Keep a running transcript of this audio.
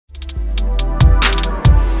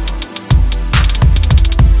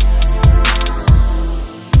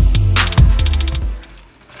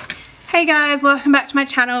Hey guys, welcome back to my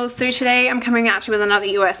channel. So today I'm coming at you with another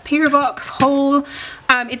US P.O. box haul.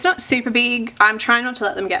 It's not super big. I'm trying not to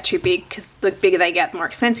let them get too big because the bigger they get, the more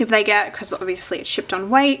expensive they get, because obviously it's shipped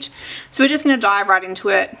on weight. So we're just going to dive right into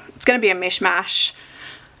it. It's going to be a mishmash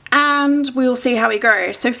and we'll see how we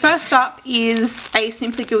go. So first up is a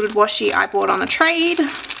Simply Gilded washi I bought on a trade.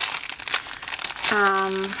 If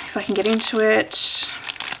I can get into it.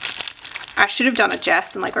 I should have done a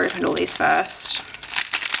Jess and like opened all these first.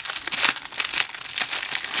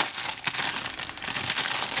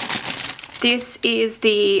 This is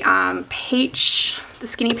the peach, the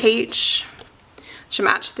skinny peach, to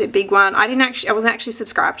match the big one. I wasn't actually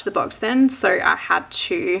subscribed to the box then, so I had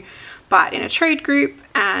to buy it in a trade group,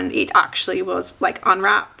 and it actually was like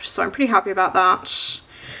unwrapped, so I'm pretty happy about that.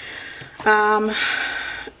 And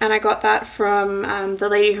I got that from the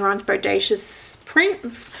lady who runs Bodacious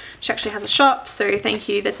Prints. She actually has a shop, so thank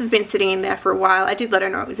you. This has been sitting in there for a while. I did let her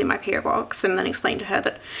know it was in my P.O. box and then explained to her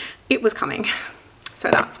that it was coming. So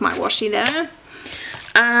that's my washi there.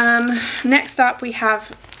 Next up we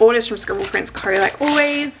have orders from Scribble Prints Co. like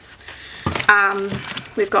always.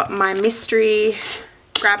 We've got my mystery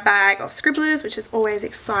grab bag of scribblers, which is always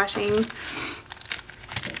exciting.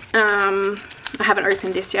 I haven't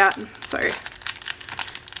opened this yet, so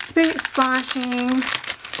it's been exciting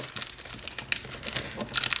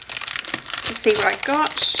to see what I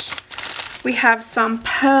got. We have some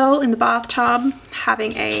Pearl in the bathtub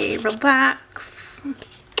having a relax.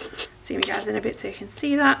 Zoom you guys in a bit so you can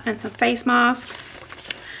see that, and some face masks.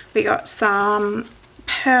 We got some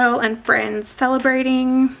Pearl and Friends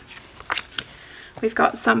celebrating. We've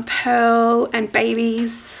got some Pearl and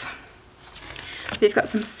babies. We've got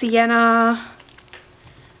some sienna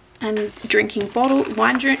and drinking bottle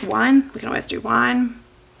wine. We can always do wine.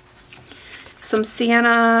 Some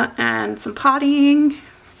sienna and some partying.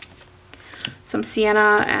 Some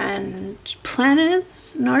sienna and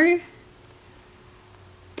planners. No.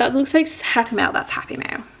 That looks like Happy Mail. That's Happy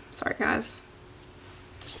Mail. Sorry, guys.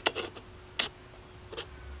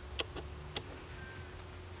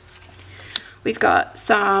 We've got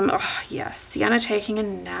some, oh yes, Sienna taking a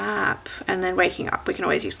nap and then waking up. We can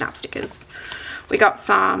always use snap stickers. We got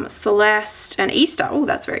some Celeste and Easter. Oh,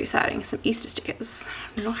 that's very exciting. Some Easter stickers.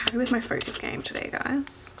 I'm not happy with my focus game today,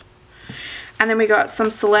 guys. And then we got some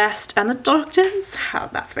Celeste and the Doctors. Oh,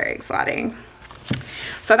 that's very exciting.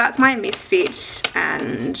 So that's my misfit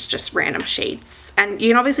and just random sheets, and you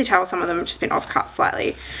can obviously tell some of them have just been off cut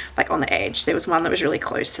slightly, like on the edge. There was one that was really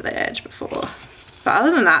close to the edge before, but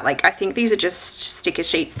other than that, like I think these are just sticker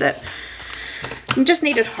sheets that just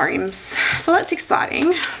needed homes, so that's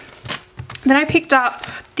exciting. Then I picked up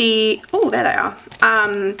the, oh there they are,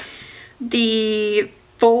 the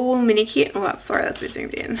fall mini kit. Oh that's, sorry, that's a bit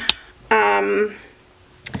zoomed in,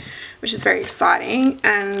 which is very exciting.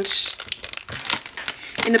 And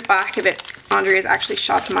in the back of it, Andrea has actually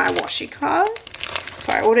shoved my washi cards.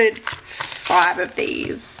 So I ordered 5 of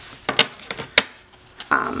these.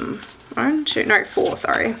 4,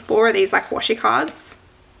 sorry. 4 of these like washi cards.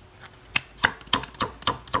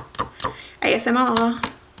 ASMR.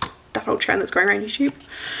 That whole trend that's going around YouTube.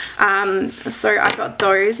 So I got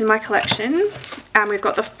those in my collection. And we've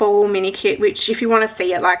got the fall mini kit, which if you want to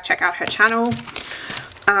see it, like check out her channel.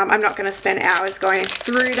 I'm not going to spend hours going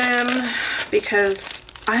through them because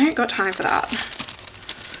I ain't got time for that.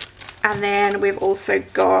 And then we've also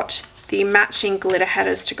got the matching glitter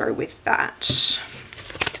headers to go with that.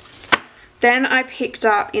 Then I picked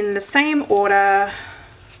up in the same order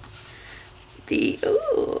the,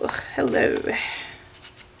 ooh, hello,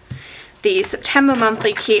 the September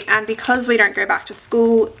monthly kit. And because we don't go back to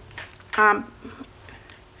school,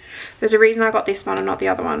 there's a reason I got this one and not the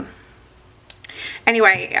other one.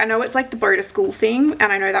 Anyway, I know it's like the Bow to School thing,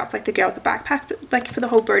 and I know that's like the girl with the backpack, like for the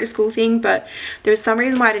whole Bow to School thing, but there was some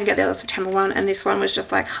reason why I didn't get the other September one, and this one was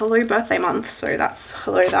just like hello birthday month, so that's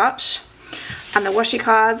hello that. And the washi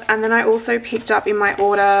cards. And then I also picked up in my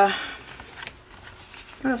order,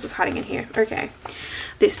 what else is hiding in here? Okay,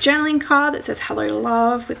 this journaling card that says hello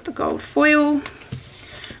love with the gold foil.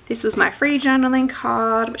 This was my free journaling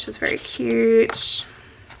card, which is very cute.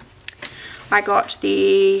 I got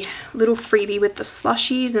the little freebie with the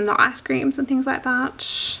slushies and the ice creams and things like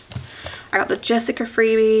that. I got the Jessica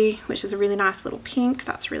freebie, which is a really nice little pink.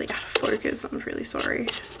 That's really out of focus. I'm really sorry.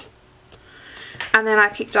 And then I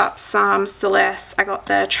picked up some Celeste. I got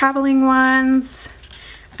the traveling ones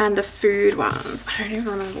and the food ones. I don't even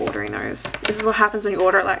remember ordering those. This is what happens when you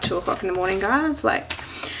order at like 2 o'clock in the morning, guys. Like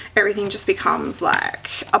everything just becomes like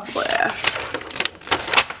a blur.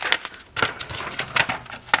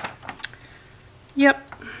 Yep,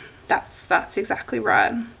 that's exactly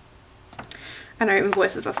right. I know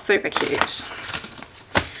invoices are super cute.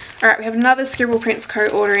 Alright, we have another Scribble Prints Co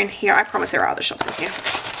order in here. I promise there are other shops in here.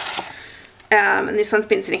 And this one's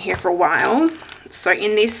been sitting here for a while. So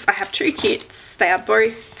in this I have 2 kits. They are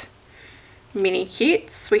both mini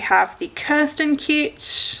kits. We have the Kirsten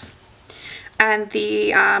kit and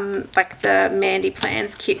the like the Mandy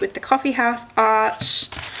Plans kit with the coffee house art.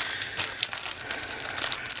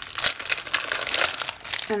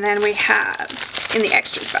 And then we have in the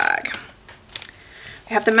extras bag,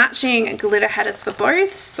 we have the matching glitter headers for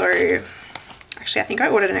both. So actually I think I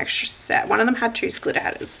ordered an extra set. One of them had 2 glitter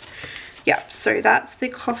headers. Yep, so that's the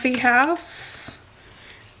coffee house.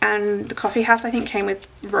 And the coffee house I think came with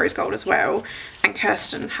rose gold as well. And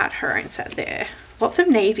Kirsten had her own set there. Lots of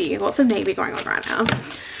navy going on right now.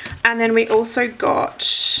 And then we also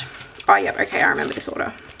got, oh yep, okay, I remember this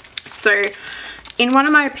order. So in one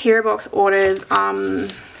of my Appear Box orders,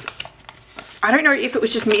 I don't know if it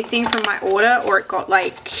was just missing from my order or it got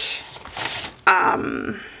like,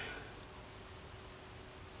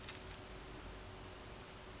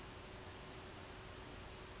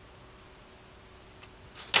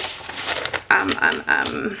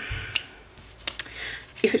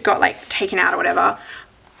 if it got like taken out or whatever,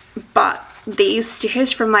 but these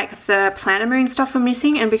stickers from like the Planner Moon stuff were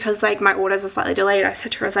missing, and because like my orders are slightly delayed, I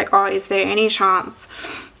said to her, I was like, oh, is there any chance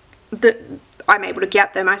that I'm able to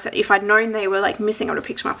get them? I said if I'd known they were like missing, I would have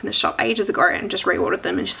picked them up in the shop ages ago and just reordered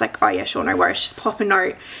them. And she's like, oh yeah, sure, no worries, just pop a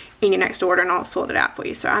note in your next order and I'll sort it out for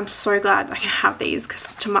you. So I'm so glad I can have these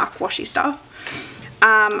to mark washi stuff.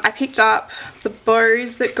 I picked up the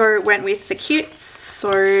bows that went with the kits,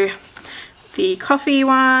 so the coffee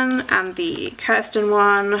one and the Kirsten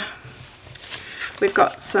one. We've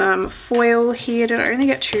got some foil here. Did I only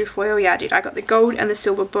get 2 foil? Yeah, I did. I got the gold and the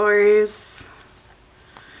silver bows.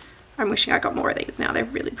 I'm wishing I got more of these now. They're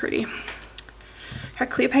really pretty. Her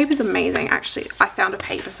clear paper is amazing. Actually, I found a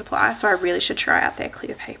paper supply, so I really should try out their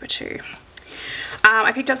clear paper too.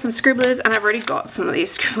 I picked up some scribblers, and I've already got some of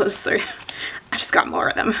these scribblers, so I just got more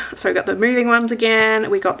of them. So we got the moving ones again,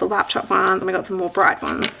 we got the laptop ones, and we got some more bright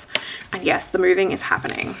ones. And yes, the moving is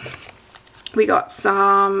happening. We got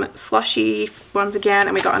some slushy ones again,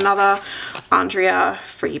 and we got another Andrea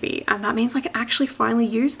freebie. And that means I can actually finally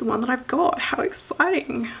use the one that I've got. How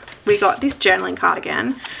exciting. We got this journaling card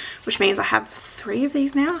again, which means I have 3 of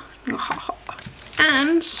these now.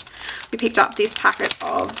 And we picked up this packet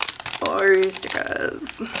of bow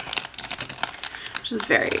stickers, which is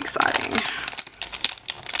very exciting.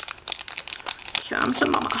 Come to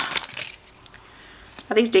mama.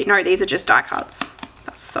 Are these deep? No, these are just die cuts.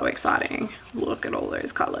 That's so exciting. Look at all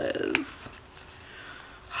those colors.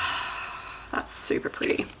 That's super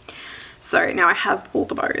pretty. So now I have all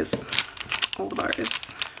the bows. All the bows.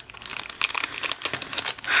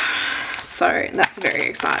 So that's very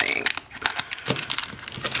exciting.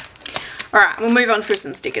 Alright, we'll move on to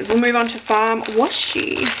some stickers. We'll move on to some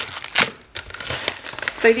washi.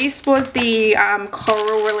 So this was the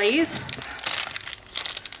coral release.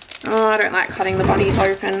 Oh, I don't like cutting the bunnies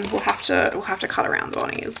open. We'll have to cut around the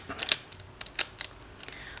bunnies.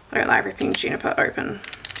 I don't like ripping juniper open,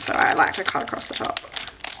 so I like to cut across the top.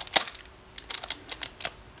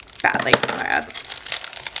 Badly, bad.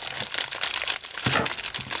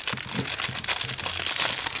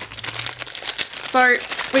 So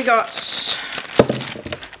we got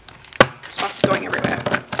stuff going everywhere.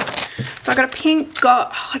 So I got a pink,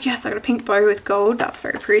 I got a pink bow with gold. That's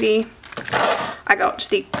very pretty. I got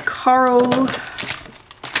the coral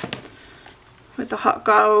with the hot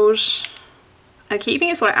gold. I'm keeping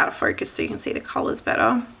it sort of out of focus so you can see the colours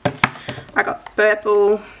better. I got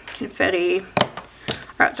purple confetti.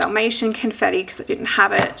 I got Dalmatian confetti because I didn't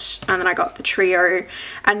have it. And then I got the trio.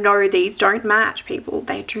 And no, these don't match, people.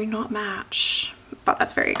 They do not match. But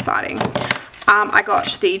that's very exciting. I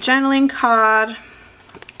got the journaling card.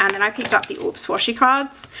 And then I picked up the Oops washi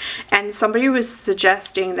cards. And somebody was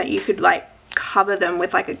suggesting that you could like cover them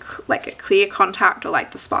with like a clear contact or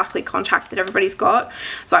like the sparkly contact that everybody's got.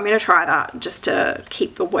 So I'm going to try that just to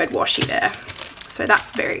keep the word washi there. So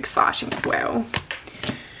that's very exciting as well.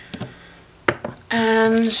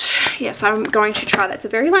 And yes, I'm going to try that. It's a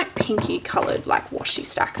very like pinky coloured like washi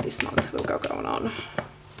stack this month we've got going on.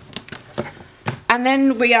 And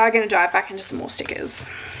then we are going to dive back into some more stickers.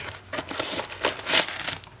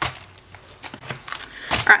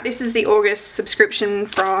 Alright, this is the August subscription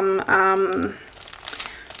from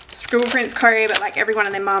Scribble Prints Co, but like everyone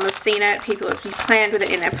and their mum has seen it. People have planned with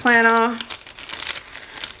it in their planner.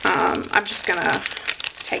 I'm just going to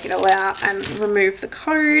take it all out and remove the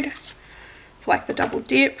code for like the double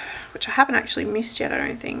dip, which I haven't actually missed yet, I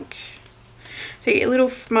don't think. So you get a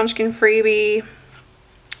little Munchkin freebie.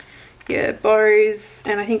 your bows,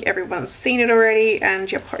 and I think everyone's seen it already,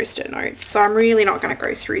 and your post-it notes. So I'm really not going to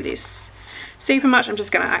go through this super much. I'm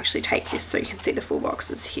just going to actually take this so you can see the full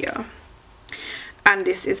boxes here. And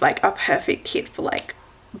this is like a perfect kit for like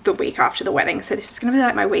the week after the wedding. So this is going to be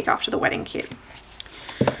like my week after the wedding kit.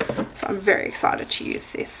 So I'm very excited to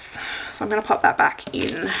use this. So I'm going to pop that back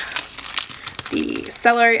in the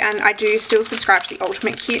cello, and I do still subscribe to the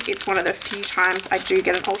ultimate kit. It's one of the few times I do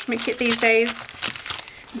get an ultimate kit these days.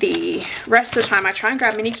 The rest of the time I try and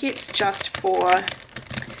grab mini kits just for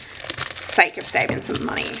sake of saving some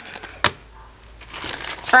money.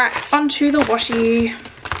 Alright, on to the washi.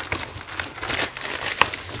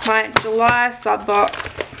 My July sub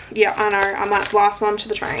box. Yeah, I know, I'm that last one to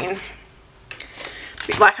the train.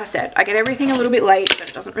 But like I said, I get everything a little bit late, but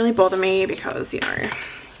it doesn't really bother me because, you know,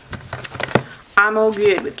 I'm all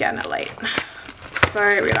good with getting it late.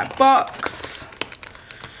 So we got our box.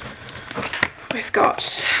 We've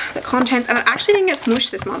got the contents, and it actually didn't get smushed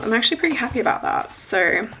this month. I'm actually pretty happy about that.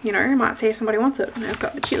 So, you know, I might see if somebody wants it. And it's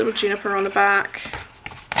got the cute little juniper on the back.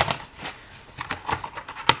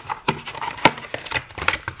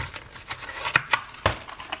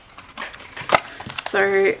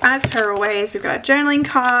 So, as per always, we've got our journaling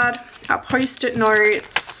card, our post-it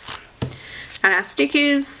notes, and our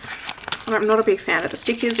stickers. I'm not a big fan of the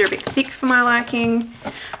stickers. They're a bit thick for my liking.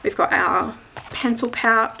 We've got our pencil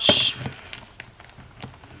pouch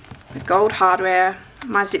with gold hardware.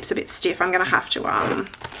 My zip's a bit stiff. I'm going to have to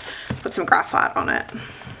put some graphite on it.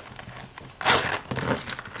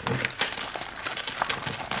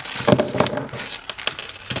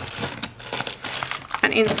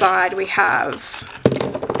 And inside we have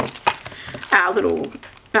our little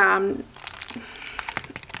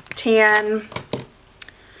TN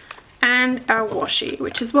and our washi,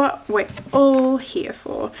 which is what we're all here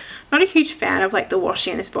for. Not a huge fan of like the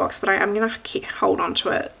washi in this box, but I'm gonna hold on to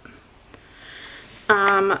it.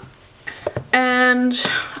 And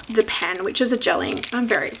the pen, which is a gel ink. I'm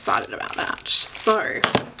very excited about that. So,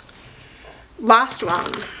 last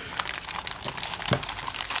one.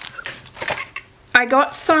 I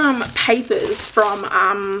got some papers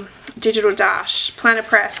from Digital Dash. Planner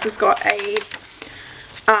Press has got a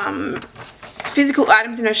physical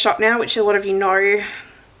items in her shop now, which a lot of you know.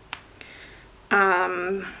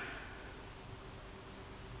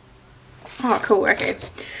 Oh, cool. Okay.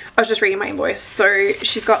 I was just reading my invoice. So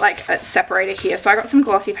she's got like a separator here. So I got some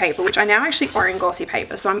glossy paper, which I now actually own glossy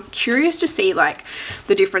paper. So I'm curious to see like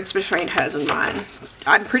the difference between hers and mine.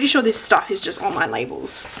 I'm pretty sure this stuff is just online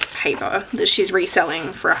labels paper that she's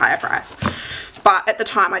reselling for a higher price. But at the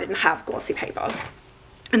time I didn't have glossy paper.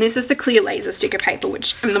 And this is the clear laser sticker paper,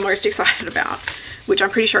 which I'm the most excited about, which I'm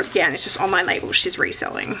pretty sure, again, it's just online labels she's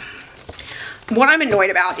reselling. What I'm annoyed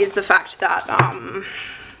about is the fact that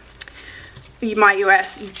my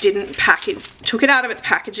US didn't took it out of its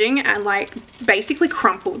packaging and like basically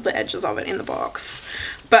crumpled the edges of it in the box.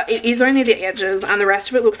 But it is only the edges, and the rest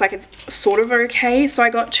of it looks like it's sort of okay. So I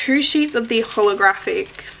got 2 sheets of the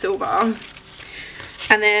holographic silver,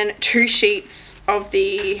 and then 2 sheets of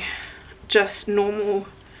the just normal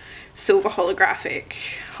silver holographic.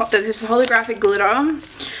 This is holographic glitter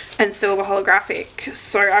and silver holographic.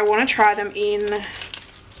 So I want to try them in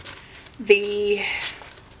the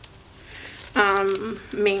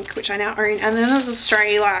mink, which I now own, and then there's a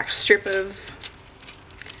stray like strip of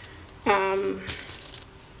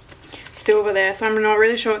silver there. So I'm not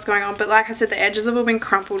really sure what's going on, but like I said, the edges have all been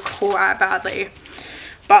crumpled quite badly.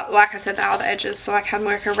 But like I said, they are the edges, so I can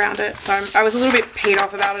work around it. So I was a little bit peed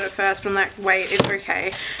off about it at first, but I'm like, wait, it's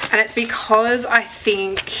okay. And it's because I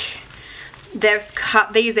think they've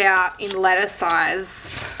cut these out in letter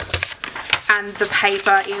size, and the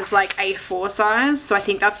paper is like A4 size. So I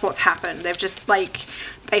think that's what's happened. They've just like,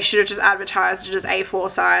 they should have just advertised it as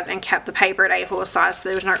A4 size and kept the paper at A4 size so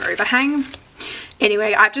there was no overhang.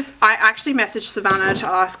 Anyway, I actually messaged Savannah to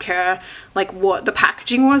ask her like what the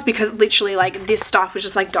packaging was, because literally like this stuff was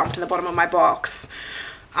just like dumped in the bottom of my box.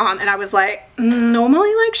 And I was like,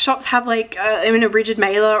 normally like shops have like a rigid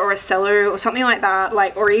mailer or a cello or something like that,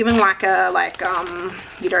 like, or even like a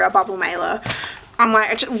you know, a bubble mailer. I'm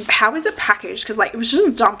like, how is it packaged? Because like it was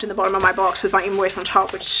just dumped in the bottom of my box with my invoice on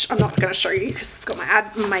top, which I'm not going to show you because it's got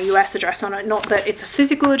my US address on it. Not that it's a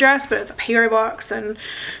physical address, but it's a PO box, and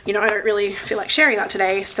you know, I don't really feel like sharing that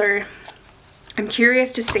today. So I'm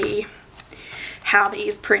curious to see how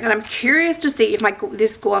these print, and I'm curious to see if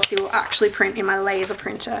this glossy will actually print in my laser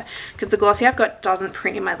printer, because the glossy I've got doesn't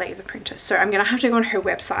print in my laser printer. So I'm going to have to go on her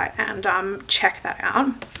website and check that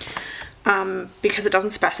out, because it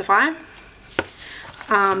doesn't specify.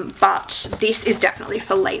 But this is definitely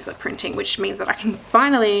for laser printing, which means that I can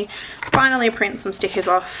finally print some stickers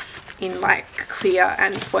off in like clear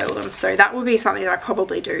and foil them. So that will be something that I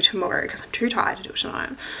probably do tomorrow because I'm too tired to do it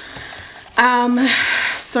tonight.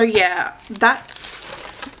 So yeah, that's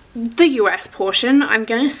the US portion. I'm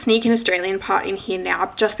going to sneak an Australian part in here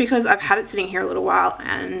now just because I've had it sitting here a little while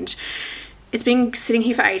and it's been sitting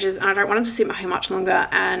here for ages and I don't want it to sit here much longer,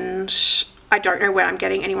 and I don't know when I'm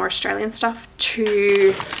getting any more Australian stuff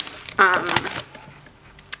to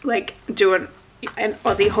like do an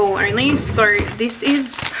Aussie haul only. So this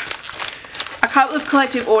is a couple of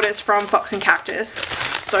collective orders from Fox and Cactus,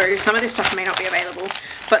 so some of this stuff may not be available,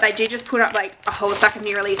 but they did just put up like a whole stack of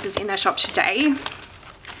new releases in their shop today.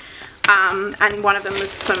 And one of them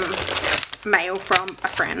was some mail from a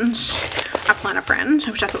friend, a planner friend,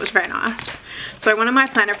 which I thought was very nice. So one of my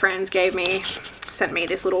planner friends sent me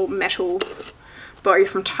this little metal bow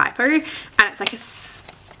from Typo, and it's like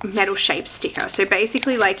a metal shaped sticker. So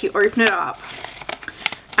basically like you open it up,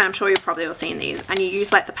 and I'm sure you've probably all seen these, and you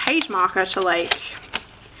use like the page marker to like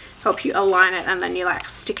help you align it, and then you like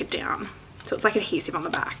stick it down. So it's like adhesive on the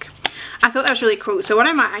back. I thought that was really cool. So what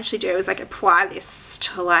I might actually do is like apply this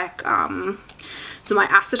to like some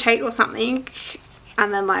like acetate or something,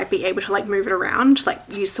 and then like be able to like move it around, like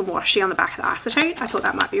use some washi on the back of the acetate. I thought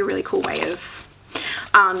that might be a really cool way of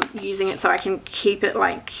using it so I can keep it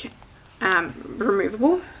like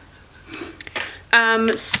removable.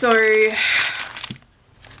 So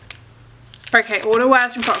okay, order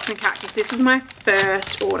wise from Fox and Cactus. This is my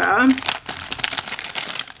first order.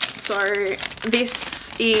 So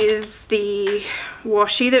this is the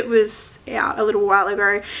washi that was out a little while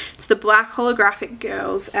ago. It's the black holographic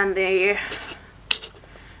girls and the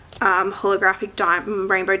holographic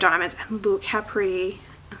rainbow diamonds, and look how pretty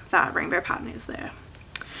that rainbow pattern is there.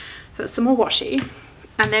 So it's some more washi,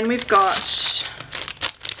 and then we've got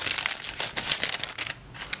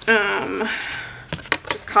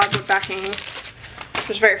just cardboard backing, which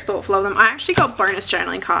was very thoughtful of them. I actually got bonus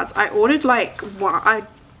journaling cards. I ordered like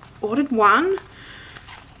one,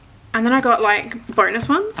 and then I got like bonus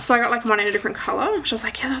ones, so I got like one in a different color, which I was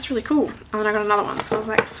like, yeah, that's really cool. And then I got another one, so I was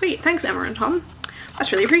like, sweet, thanks Emma and Tom,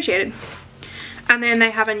 that's really appreciated. And then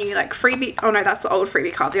they have a new like freebie. Oh no, that's the old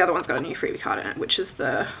freebie card. The other one's got a new freebie card in it, which is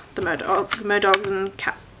the Murdogs and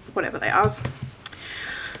cat, whatever they are.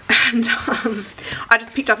 And I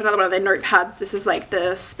just picked up another one of their notepads. This is like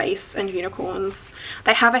the Space and Unicorns.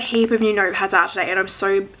 They have a heap of new notepads out today, and I'm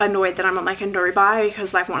so annoyed that I'm on like a no buy,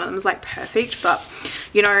 because like one of them is like perfect, but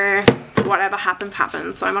you know, whatever happens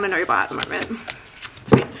happens. So I'm on a no buy at the moment.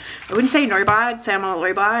 It's a bit, I wouldn't say no buy, I'd say I'm on a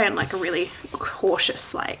low buy and like a really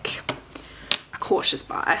cautious, like a cautious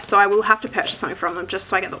buy. So I will have to purchase something from them just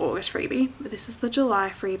so I get the August freebie. But this is the July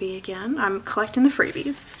freebie again. I'm collecting the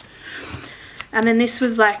freebies. And then this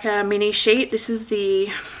was like a mini sheet. This is the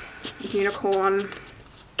unicorn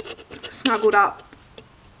snuggled up.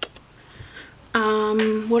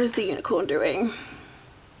 What is the unicorn doing?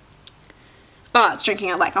 Oh, it's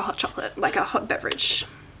drinking like a hot chocolate, like a hot beverage.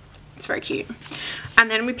 It's very cute. And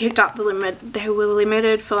then we picked up they were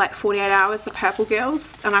limited for like 48 hours, the purple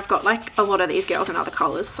girls. And I've got like a lot of these girls in other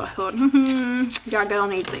colours, so I thought, yeah, girl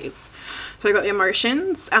needs these. So I got the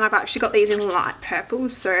emotions, and I've actually got these in light purple,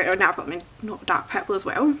 so now I've got them in not dark purple as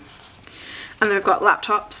well. And then we've got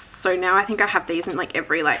laptops, so now I think I have these in like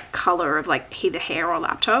every like colour of like either hair or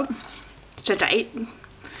laptop to date.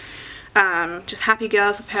 Just happy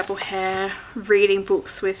girls with purple hair, reading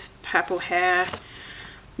books with purple hair,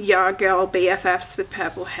 your girl BFFs with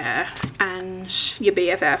purple hair, and your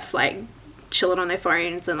BFFs like chilling on their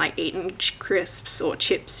phones and like eating crisps or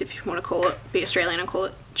chips, if you want to call it, be Australian and call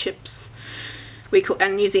it chips. We call,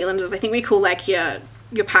 and New Zealanders, I think we call like your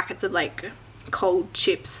packets of like cold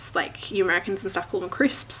chips, like you Americans and stuff call them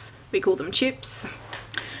crisps, we call them chips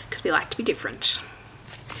because we like to be different.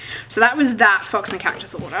 So that was that Fox and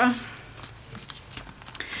Cactus order.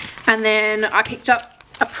 And then I picked up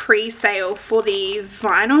a pre-sale for the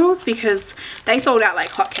vinyls because they sold out like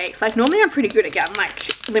hotcakes. Like normally I'm pretty good at getting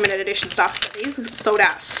like limited edition stuff, but these sold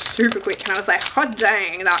out super quick, and I was like, hot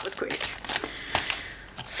dang, that was quick.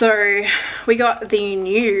 So we got the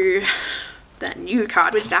new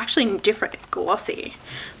card, which is actually different. It's glossy.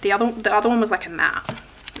 The other one was like a matte,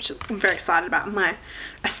 which I'm very excited about. My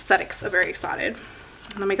aesthetics are very excited.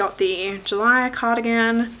 And then we got the July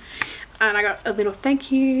cardigan, and I got a little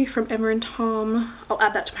thank you from Emma and Tom. I'll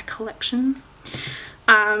add that to my collection.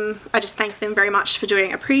 I just thank them very much for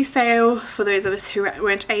doing a pre-sale for those of us who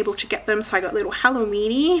weren't able to get them. So I got a little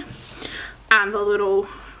Halloweeny and the little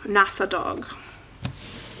NASA dog.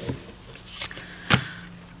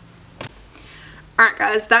 Alright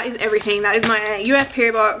guys, that is everything. That is my US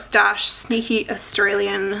period box / sneaky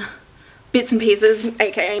Australian bits and pieces,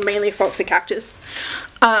 aka mainly foxy cactus.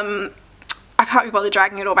 I can't be bothered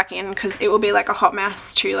dragging it all back in because it will be like a hot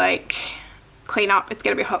mess to like clean up. It's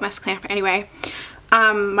gonna be a hot mess to clean up anyway.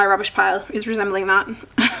 My rubbish pile is resembling that.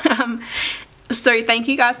 So thank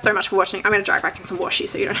you guys so much for watching. I'm gonna drag back in some washi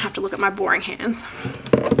so you don't have to look at my boring hands.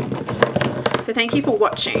 So thank you for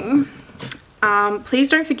watching. Please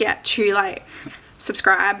don't forget to like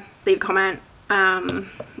subscribe, leave a comment,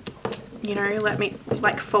 you know, let me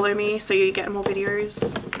like follow me so you get more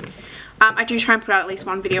videos. I do try and put out at least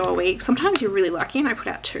one video a week. Sometimes you're really lucky and I put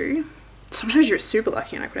out 2. Sometimes you're super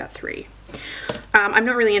lucky and I put out 3. I'm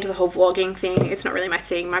not really into the whole vlogging thing. It's not really my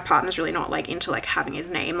thing. My partner's really not like into like having his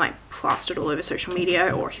name like plastered all over social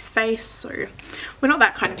media or his face, so we're not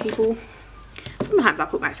that kind of people. Sometimes I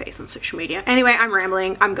put my face on social media. Anyway, I'm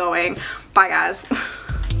rambling. I'm going. Bye guys.